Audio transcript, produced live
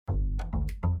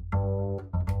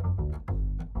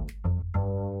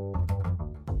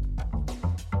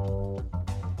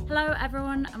Hello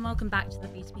everyone and welcome back to the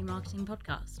B2B Marketing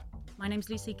Podcast. My name's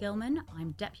Lucy Gilman,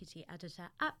 I'm Deputy Editor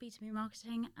at B2B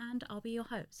Marketing and I'll be your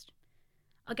host.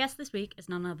 Our guest this week is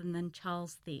none other than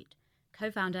Charles Thiede,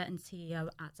 co-founder and CEO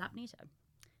at Zapneto.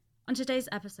 On today's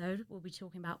episode, we'll be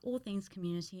talking about all things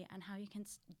community and how you can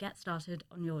get started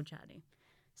on your journey.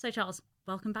 So Charles,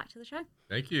 welcome back to the show.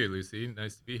 Thank you, Lucy.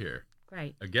 Nice to be here.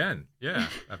 Great. Again, yeah,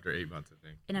 after 8 months, I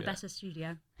think. In a better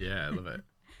studio. Yeah, I love it.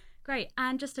 Great.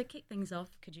 And just to kick things off,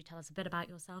 could you tell us a bit about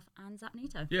yourself and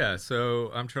Zapneto? Yeah, so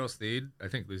I'm Charles Thiede. I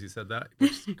think Lucy said that,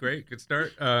 which is great. Good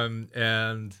start. And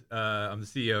I'm the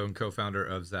CEO and co-founder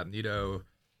of Zapneto.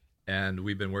 And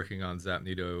we've been working on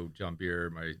Zapneto, John Beer,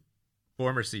 my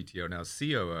former CTO, now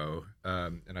COO.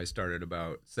 And I started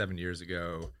about 7 years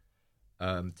ago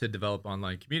to develop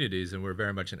online communities. And we're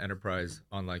very much an enterprise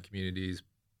online communities,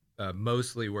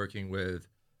 mostly working with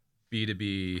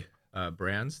B2B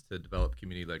brands to develop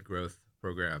community-led growth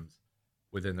programs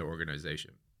within their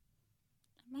organization.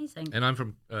 Amazing. And I'm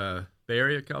from Bay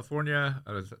Area, California.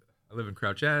 I live in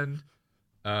Crouch End.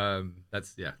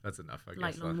 That's enough, I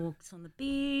like guess. Long walks on the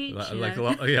beach.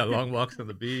 Long walks on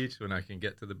the beach when I can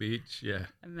get to the beach. Yeah.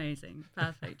 Amazing.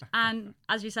 Perfect. And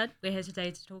as you said, we're here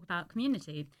today to talk about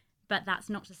community, but that's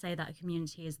not to say that a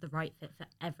community is the right fit for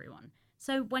everyone.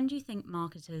 So when do you think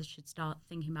marketers should start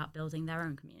thinking about building their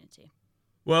own community?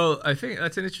 Well, I think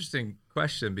that's an interesting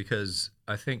question because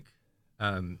I think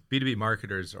B2B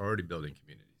marketers are already building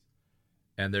communities,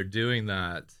 and they're doing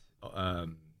that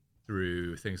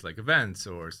through things like events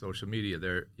or social media.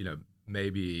 They're,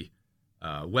 maybe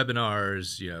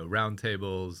webinars,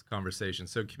 roundtables, conversations.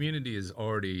 So community is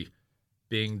already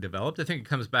being developed. I think it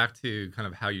comes back to kind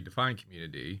of how you define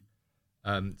community.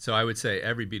 So I would say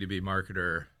every B2B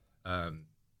marketer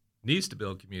needs to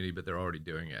build community, but they're already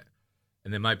doing it.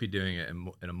 And they might be doing it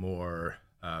in a more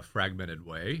fragmented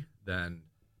way than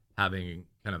having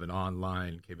kind of an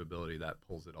online capability that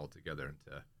pulls it all together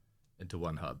into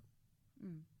one hub.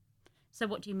 Mm. So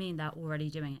what do you mean they're already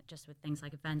doing it, just with things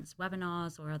like events,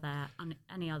 webinars, or are there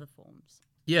any other forms?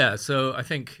 Yeah, so I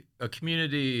think a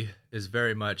community is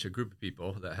very much a group of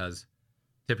people that has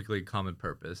typically a common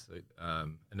purpose,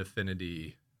 an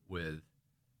affinity with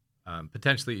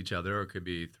potentially each other, or it could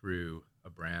be through a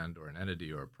brand or an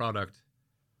entity or a product,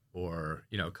 or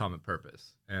a common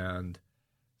purpose. And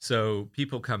so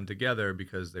people come together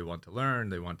because they want to learn,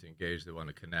 they want to engage, they want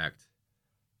to connect,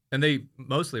 and they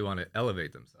mostly want to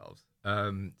elevate themselves.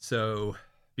 So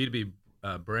B2B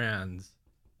brands,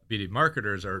 B2B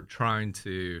marketers are trying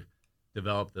to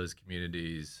develop those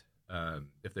communities,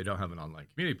 if they don't have an online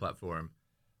community platform,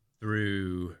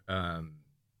 through I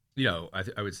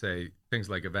would say things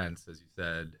like events, as you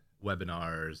said,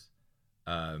 webinars,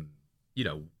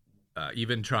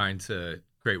 even trying to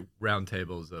create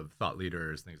roundtables of thought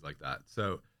leaders, things like that.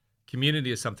 So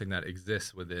community is something that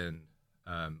exists within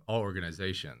all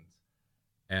organizations.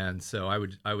 And so I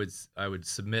would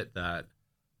submit that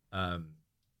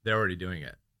they're already doing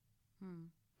it.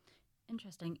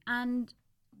 Interesting. And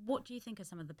what do you think are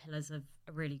some of the pillars of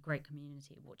a really great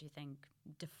community? What do you think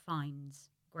defines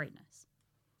greatness?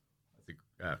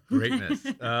 Greatness.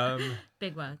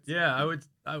 Big words. Yeah,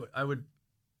 I would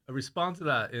respond to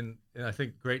that in I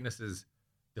think greatness is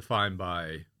defined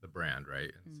by the brand, right?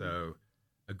 And so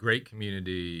a great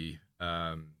community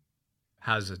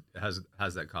has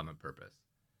that common purpose.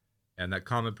 And that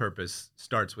common purpose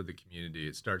starts with the community.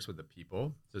 It starts with the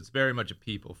people. So it's very much a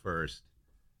people first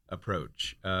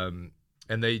approach. And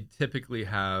they typically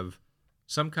have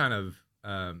some kind of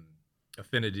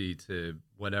affinity to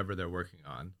whatever they're working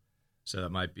on. So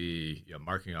that might be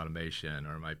marketing automation,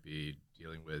 or it might be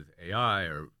dealing with AI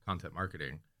or content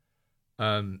marketing.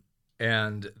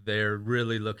 And they're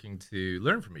really looking to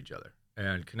learn from each other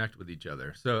and connect with each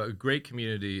other. So a great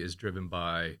community is driven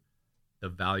by the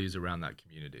values around that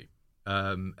community.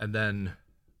 And then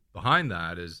behind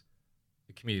that is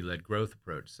the community-led growth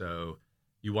approach. So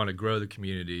you want to grow the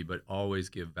community, but always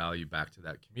give value back to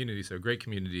that community. So a great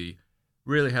community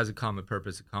really has a common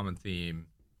purpose, a common theme,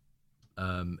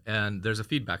 and there's a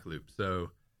feedback loop. So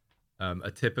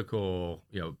a typical,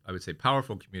 I would say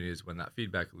powerful community is when that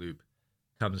feedback loop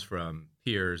comes from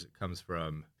peers, it comes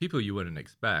from people you wouldn't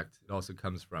expect. It also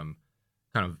comes from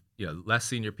kind of less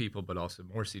senior people, but also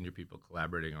more senior people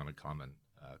collaborating on a common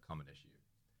issue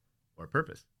or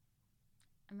purpose.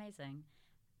 Amazing.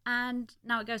 And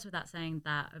now it goes without saying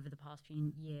that over the past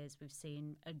few years, we've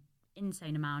seen an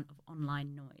insane amount of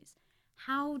online noise.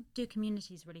 How do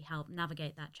communities really help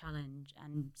navigate that challenge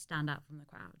and stand out from the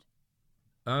crowd?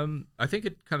 I think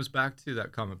it comes back to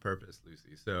that common purpose,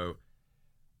 Lucy. So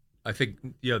I think,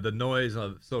 the noise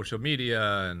of social media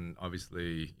and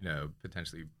obviously,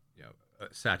 potentially,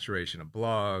 saturation of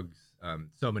blogs,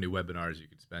 so many webinars. You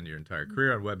could spend your entire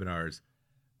career on webinars.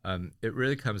 It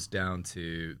really comes down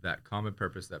to that common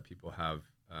purpose that people have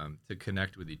to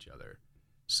connect with each other.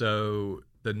 So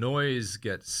the noise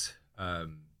gets, I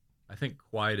think,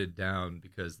 quieted down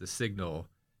because the signal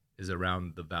is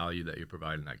around the value that you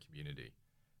provide in that community.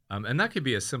 And that could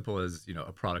be as simple as,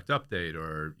 a product update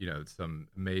or, some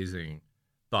amazing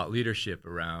thought leadership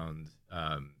around,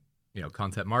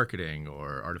 content marketing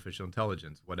or artificial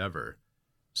intelligence, whatever.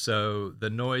 So the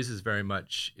noise is very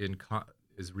much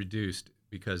is reduced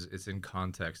because it's in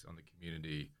context on the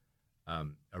community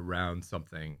around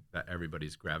something that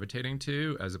everybody's gravitating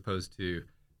to, as opposed to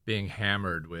being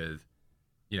hammered with,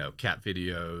 cat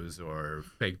videos or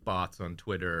fake bots on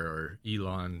Twitter or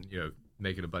Elon,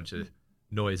 making a bunch of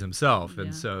noise himself. Yeah.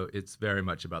 And so it's very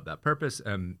much about that purpose.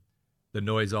 And the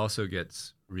noise also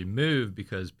gets removed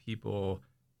because people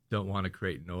don't want to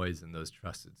create noise in those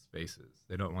trusted spaces.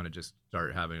 They don't want to just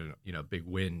start having, big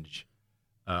whinge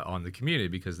on the community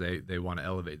because they want to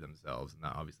elevate themselves. And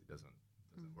that obviously doesn't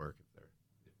work if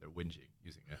they're whinging,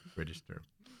 using a British term.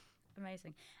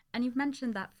 Amazing. And you've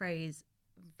mentioned that phrase,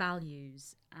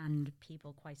 values and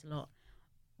people, quite a lot.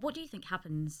 What do you think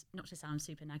happens, not to sound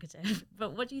super negative,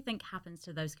 but what do you think happens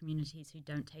to those communities who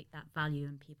don't take that value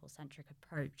and people-centric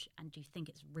approach? And do you think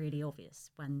it's really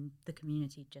obvious when the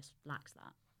community just lacks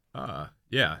that?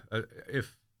 Yeah.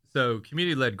 So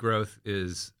community-led growth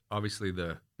is obviously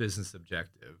the business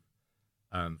objective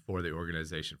for the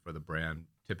organization, for the brand,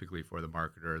 typically for the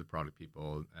marketer, the product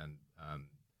people, and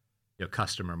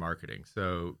customer marketing.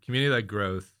 So community-led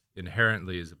growth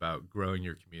inherently is about growing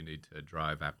your community to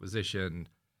drive acquisition,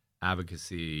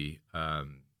 advocacy,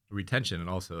 retention, and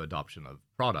also adoption of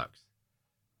products.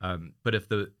 But if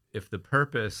the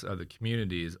purpose of the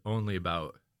community is only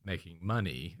about making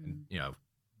money and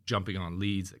jumping on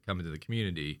leads that come into the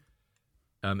community,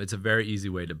 it's a very easy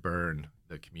way to burn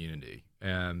the community.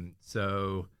 And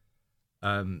so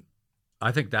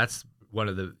I think that's one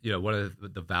of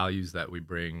the values that we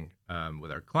bring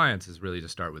with our clients is really to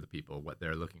start with the people, what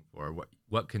they're looking for,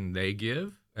 what can they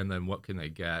give, and then what can they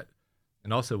get,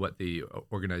 and also what the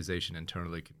organization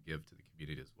internally can give to the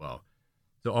community as well.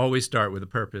 So always start with the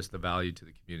purpose, the value to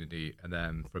the community, and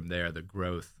then from there the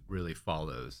growth really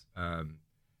follows.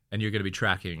 And you're going to be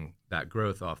tracking that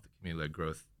growth off the community-led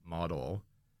growth model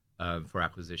for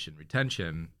acquisition,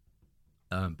 retention.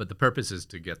 But the purpose is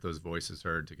to get those voices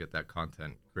heard, to get that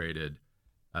content created,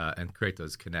 and create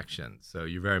those connections. So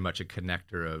you're very much a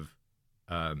connector of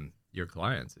your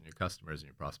clients and your customers and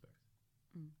your prospects.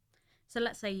 So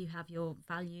let's say you have your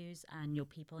values and your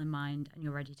people in mind and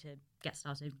you're ready to get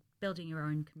started building your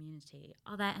own community.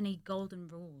 Are there any golden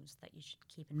rules that you should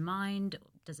keep in mind? Or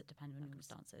does it depend on your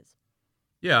stances?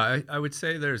 Yeah, I would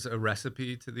say there's a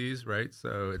recipe to these, right?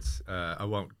 So it's I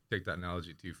won't take that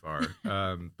analogy too far,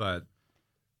 but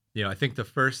I think the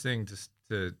first thing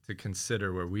to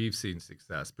consider where we've seen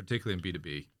success, particularly in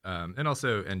B2B and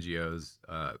also NGOs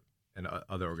and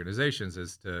other organizations,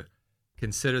 is to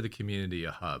consider the community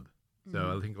a hub.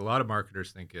 So I think a lot of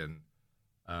marketers think in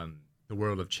the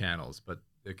world of channels, but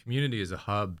the community is a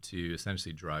hub to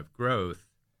essentially drive growth.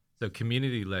 So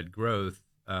community-led growth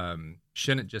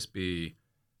shouldn't just be,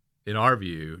 in our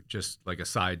view, just like a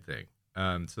side thing.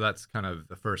 So that's kind of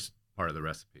the first part of the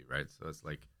recipe, right? So it's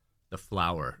like the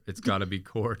flour. It's got to be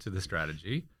core to the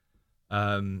strategy.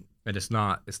 And it's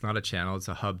not a channel, it's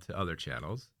a hub to other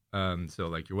channels. So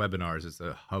like your webinars is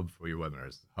a hub for your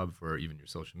webinars, a hub for even your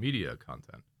social media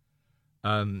content.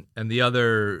 And the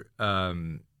other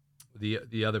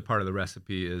part of the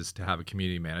recipe is to have a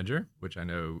community manager, which I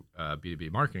know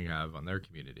B2B marketing have on their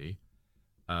community.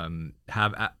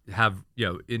 Have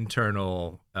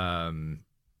internal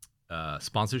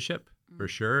sponsorship for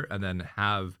sure, and then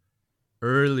have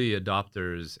early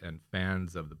adopters and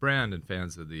fans of the brand and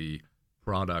fans of the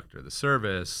product or the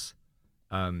service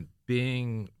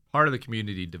being part of the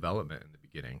community development in the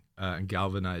beginning and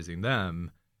galvanizing them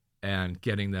and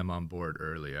getting them on board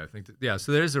early. I think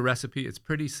so there's a recipe. It's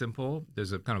pretty simple.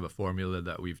 There's a kind of a formula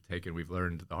that we've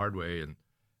learned the hard way, and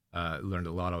learned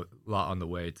a lot on the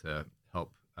way to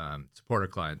help support our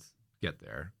clients get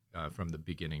there from the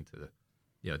beginning to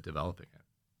developing it.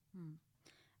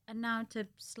 And now to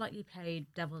slightly play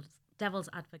devil's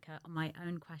advocate on my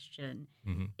own question,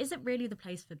 is it really the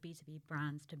place for B2B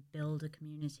brands to build a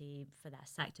community for their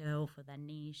sector or for their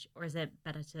niche, or is it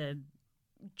better to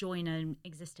join an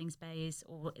existing space,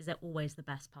 or is it always the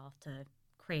best path to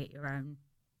create your own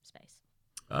space?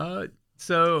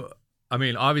 So, I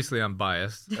mean, obviously I'm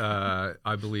biased.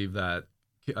 I believe that,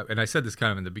 and I said this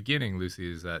kind of in the beginning,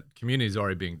 Lucy, is that community is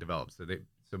already being developed.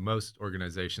 So most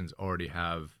organizations already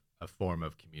have a form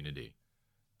of community.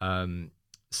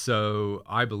 So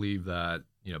I believe that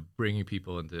bringing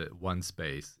people into one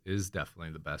space is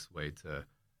definitely the best way to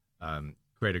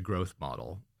create a growth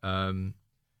model.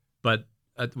 But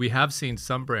we have seen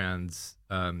some brands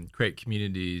create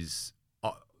communities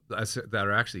that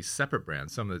are actually separate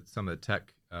brands. Some of the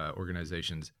tech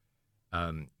organizations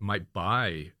might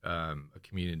buy a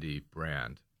community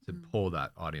brand to pull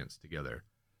that audience together.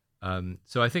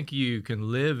 So I think you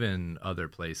can live in other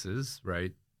places,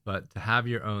 right? But to have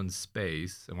your own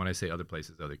space, and when I say other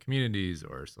places, other communities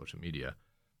or social media,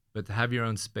 but to have your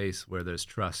own space where there's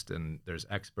trust and there's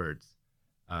experts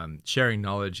sharing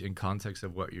knowledge in context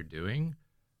of what you're doing,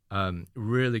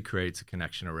 really creates a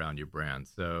connection around your brand.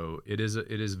 So it is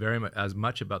very much as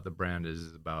much about the brand as it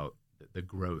is about the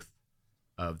growth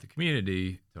of the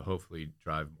community to hopefully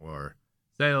drive more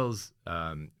sales,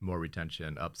 more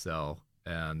retention, upsell,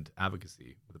 and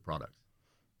advocacy for the products.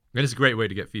 And it's a great way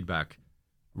to get feedback,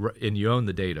 and you own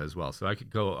the data as well. So I could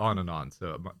go on and on.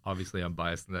 So obviously I'm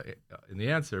biased in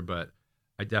the answer, but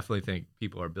I definitely think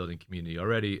people are building community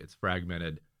already. It's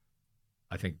fragmented.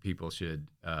 I think people should,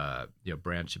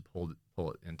 brands should pull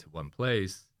it into one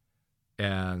place.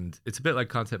 And it's a bit like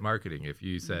content marketing. If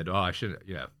you said, I shouldn't,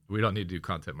 we don't need to do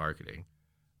content marketing.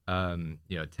 10,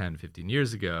 15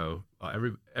 years ago,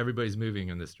 everybody's moving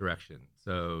in this direction.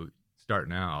 So start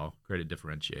now, create a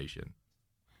differentiation.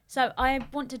 So I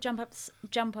want to jump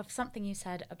off something you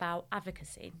said about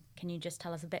advocacy. Can you just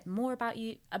tell us a bit more about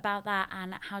that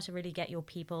and how to really get your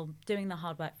people doing the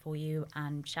hard work for you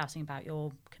and shouting about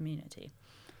your community?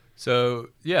 So,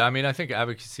 I think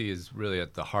advocacy is really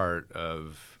at the heart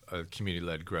of a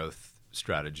community-led growth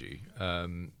strategy.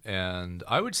 And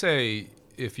I would say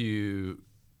if you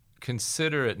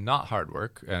consider it not hard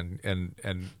work and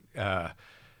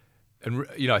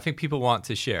I think people want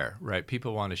to share, right?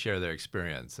 People want to share their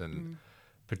experience, and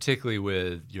particularly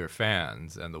with your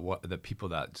fans and the people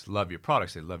that love your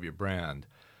products, they love your brand.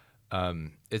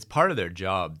 It's part of their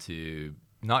job to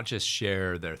not just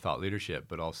share their thought leadership,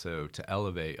 but also to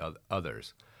elevate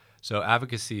others. So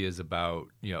advocacy is about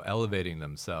elevating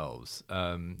themselves.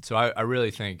 So I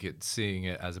really think it's seeing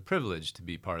it as a privilege to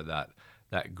be part of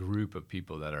that group of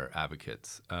people that are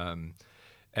advocates.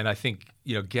 And I think,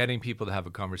 getting people to have a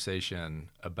conversation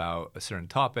about a certain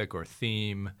topic or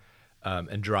theme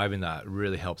and driving that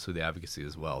really helps with the advocacy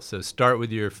as well. So start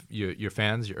with your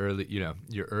fans,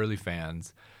 your early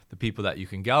fans, the people that you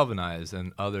can galvanize,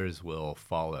 and others will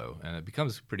follow. And it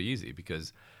becomes pretty easy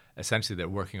because essentially they're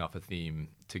working off a theme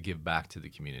to give back to the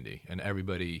community. And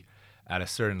everybody at a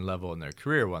certain level in their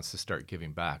career wants to start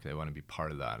giving back. They want to be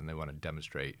part of that, and they want to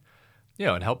demonstrate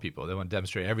and help people. They want to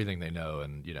demonstrate everything they know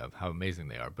and, how amazing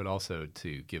they are, but also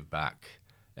to give back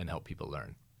and help people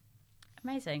learn.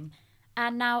 Amazing.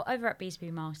 And now over at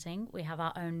B2B Marketing, we have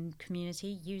our own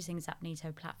community using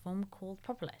Zapneto platform called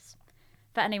Propolis.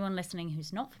 For anyone listening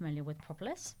who's not familiar with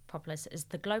Propolis, Propolis is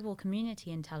the global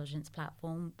community intelligence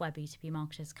platform where B2B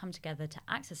marketers come together to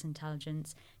access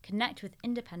intelligence, connect with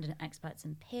independent experts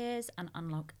and peers, and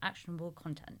unlock actionable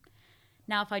content.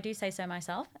 Now, if I do say so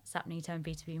myself, Zapneto and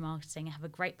B2B Marketing have a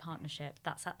great partnership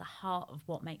that's at the heart of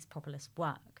what makes Propolis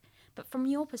work. But from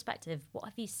your perspective, what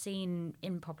have you seen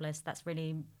in Propolis that's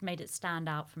really made it stand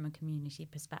out from a community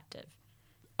perspective?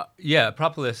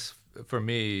 Propolis for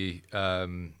me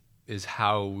is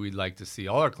how we'd like to see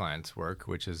all our clients work,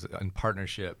 which is in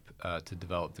partnership to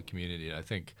develop the community. And I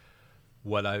think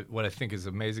what I think is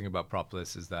amazing about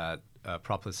Propolis is that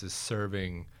Propolis is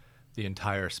serving the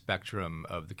entire spectrum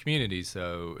of the community.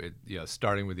 So,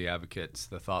 starting with the advocates,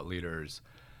 the thought leaders,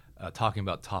 talking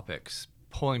about topics,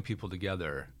 pulling people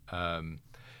together, and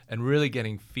really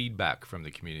getting feedback from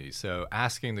the community. So,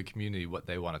 asking the community what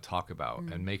they want to talk about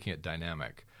and making it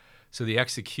dynamic. So, the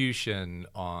execution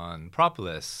on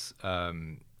Propolis,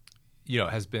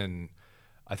 has been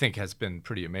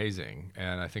pretty amazing,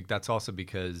 and I think that's also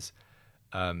because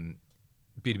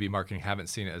B2B marketing haven't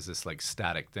seen it as this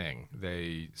static thing.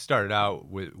 They started out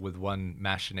with one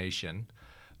machination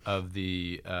of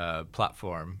the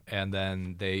platform, and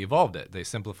then they evolved it. They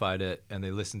simplified it, and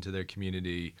they listened to their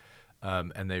community,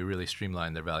 and they really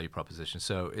streamlined their value proposition.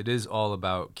 So it is all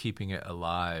about keeping it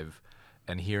alive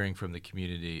and hearing from the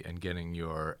community and getting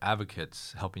your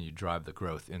advocates helping you drive the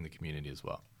growth in the community as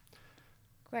well.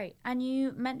 Great. And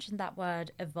you mentioned that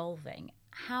word evolving.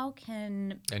 How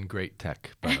can... And great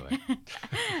tech, by the way.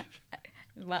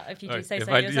 Well, if you do say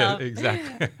so yourself. Yeah,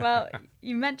 exactly. Well,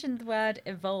 you mentioned the word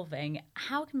evolving.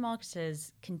 How can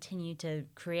marketers continue to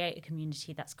create a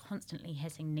community that's constantly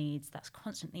hitting needs, that's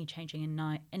constantly changing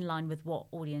in line with what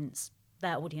audience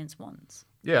their audience wants?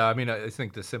 Yeah, I mean, I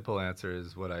think the simple answer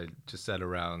is what I just said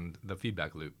around the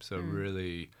feedback loop. So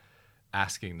really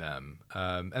asking them.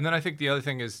 And then I think the other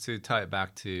thing is to tie it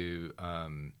back to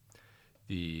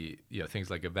the things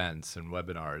like events and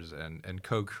webinars and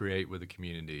co-create with the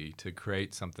community to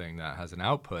create something that has an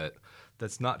output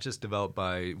that's not just developed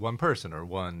by one person or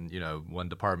one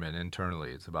department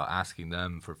internally. It's about asking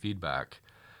them for feedback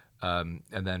and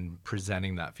then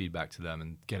presenting that feedback to them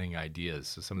and getting ideas.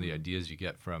 So some of the ideas you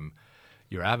get from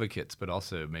your advocates, but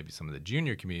also maybe some of the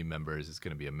junior community members is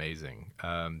going to be amazing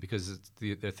because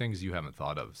they're things you haven't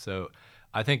thought of. So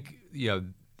I think,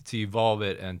 to evolve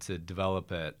it and to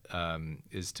develop it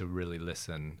is to really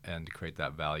listen and create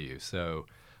that value. So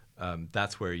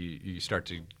that's where you start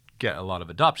to get a lot of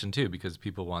adoption too, because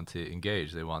people want to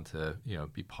engage. They want to,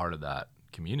 be part of that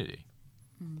community.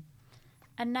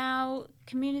 And now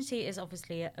community is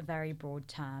obviously a very broad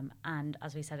term. And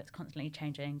as we said, it's constantly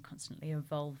changing, constantly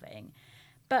evolving.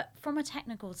 But from a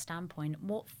technical standpoint,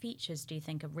 what features do you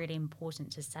think are really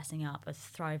important to setting up a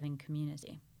thriving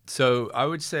community? So I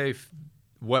would say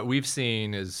what we've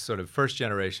seen is sort of first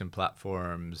generation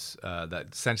platforms that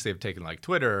essentially have taken like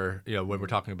Twitter, when we're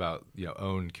talking about,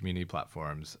 own community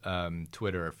platforms,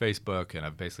 Twitter or Facebook, and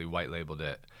I've basically white labeled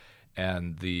it.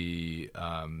 And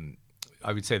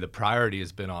I would say the priority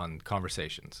has been on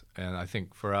conversations. And I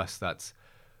think for us, that's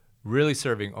really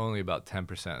serving only about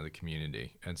 10% of the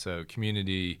community. And so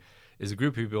community is a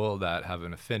group of people that have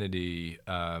an affinity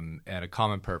and a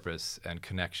common purpose and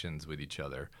connections with each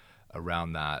other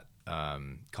around that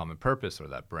common purpose or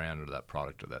that brand or that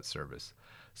product or that service.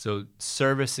 So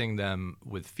servicing them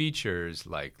with features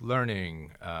like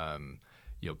learning,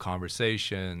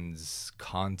 conversations,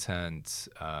 content,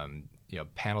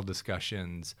 panel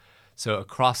discussions. So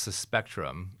across the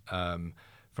spectrum,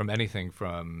 from anything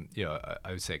from,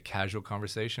 I would say casual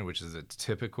conversation, which is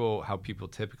how people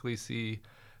typically see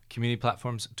community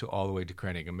platforms, to all the way to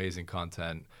creating amazing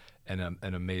content and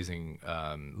an amazing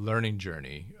learning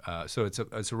journey. So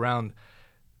it's around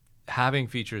having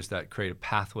features that create a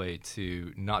pathway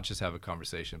to not just have a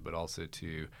conversation, but also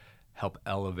to help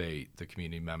elevate the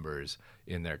community members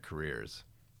in their careers.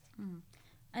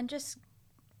 And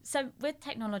so with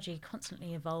technology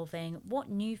constantly evolving, what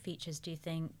new features do you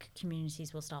think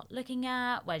communities will start looking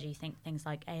at? Where do you think things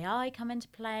like AI come into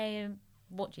play?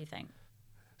 What do you think?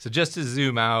 So just to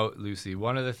zoom out, Lucy,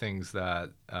 one of the things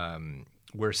that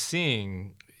we're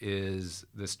seeing is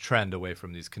this trend away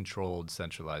from these controlled,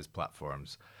 centralized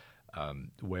platforms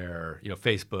where,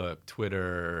 Facebook,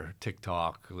 Twitter,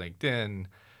 TikTok, LinkedIn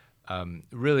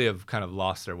really have kind of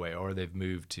lost their way, or they've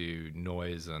moved to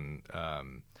noise and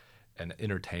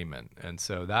entertainment. And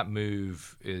so that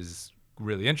move is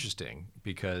really interesting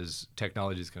because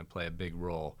technology is going to play a big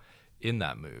role in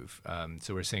that move.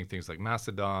 So we're seeing things like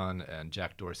Mastodon and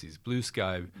Jack Dorsey's Blue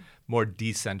Sky, more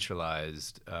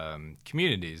decentralized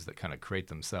communities that kind of create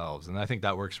themselves. And I think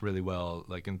that works really well,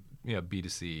 like in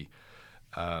B2C.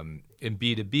 In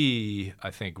B2B,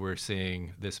 I think we're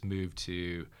seeing this move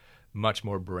to much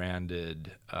more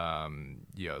branded,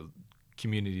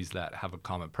 communities that have a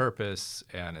common purpose,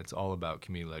 and it's all about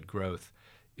community-led growth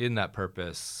in that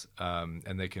purpose,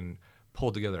 and they can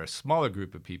pull together a smaller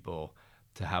group of people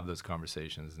to have those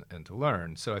conversations and to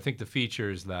learn. So I think the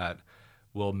features that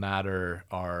will matter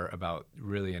are about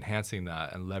really enhancing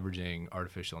that and leveraging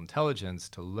artificial intelligence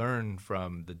to learn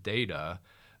from the data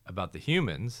about the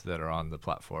humans that are on the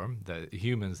platform, the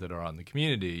humans that are on the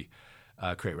community,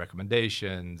 create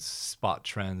recommendations, spot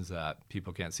trends that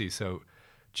people can't see. So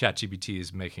ChatGPT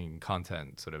is making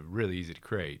content sort of really easy to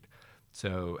create.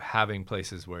 So having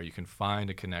places where you can find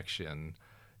a connection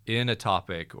in a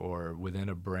topic or within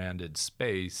a branded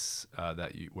space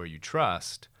where you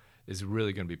trust is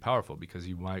really going to be powerful, because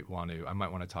I might want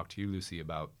to talk to you, Lucy,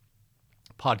 about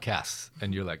podcasts,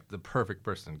 and you're like the perfect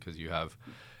person because you have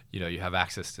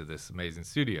access to this amazing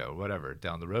studio, whatever,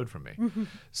 down the road from me.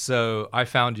 So I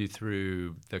found you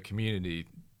through the community,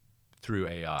 through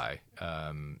AI,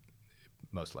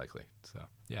 most likely. So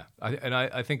yeah,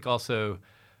 I think also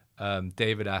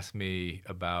David asked me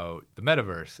about the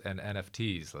metaverse and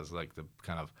NFTs as like the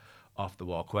kind of off the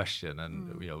wall question,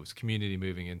 and was community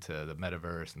moving into the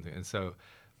metaverse, and so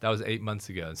that was 8 months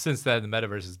ago. And since then, the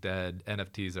metaverse is dead.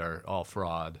 NFTs are all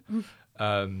fraud.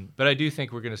 But I do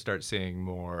think we're going to start seeing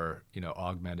more,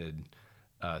 augmented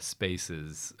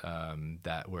spaces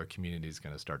where community is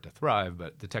going to start to thrive,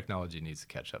 but the technology needs to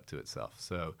catch up to itself.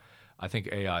 So I think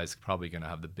AI is probably going to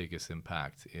have the biggest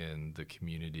impact in the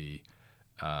community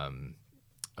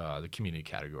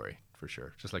category for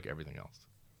sure, just like everything else.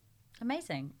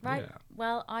 Amazing. Right. Yeah.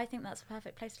 Well, I think that's a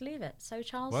perfect place to leave it. So,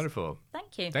 Charles. Wonderful.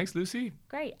 Thank you. Thanks, Lucy.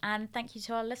 Great. And thank you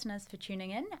to our listeners for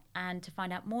tuning in. And to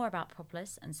find out more about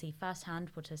Propolis and see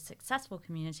firsthand what a successful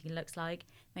community looks like,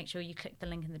 make sure you click the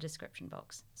link in the description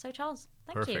box. So, Charles,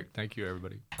 thank you. Perfect. Thank you,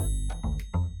 everybody.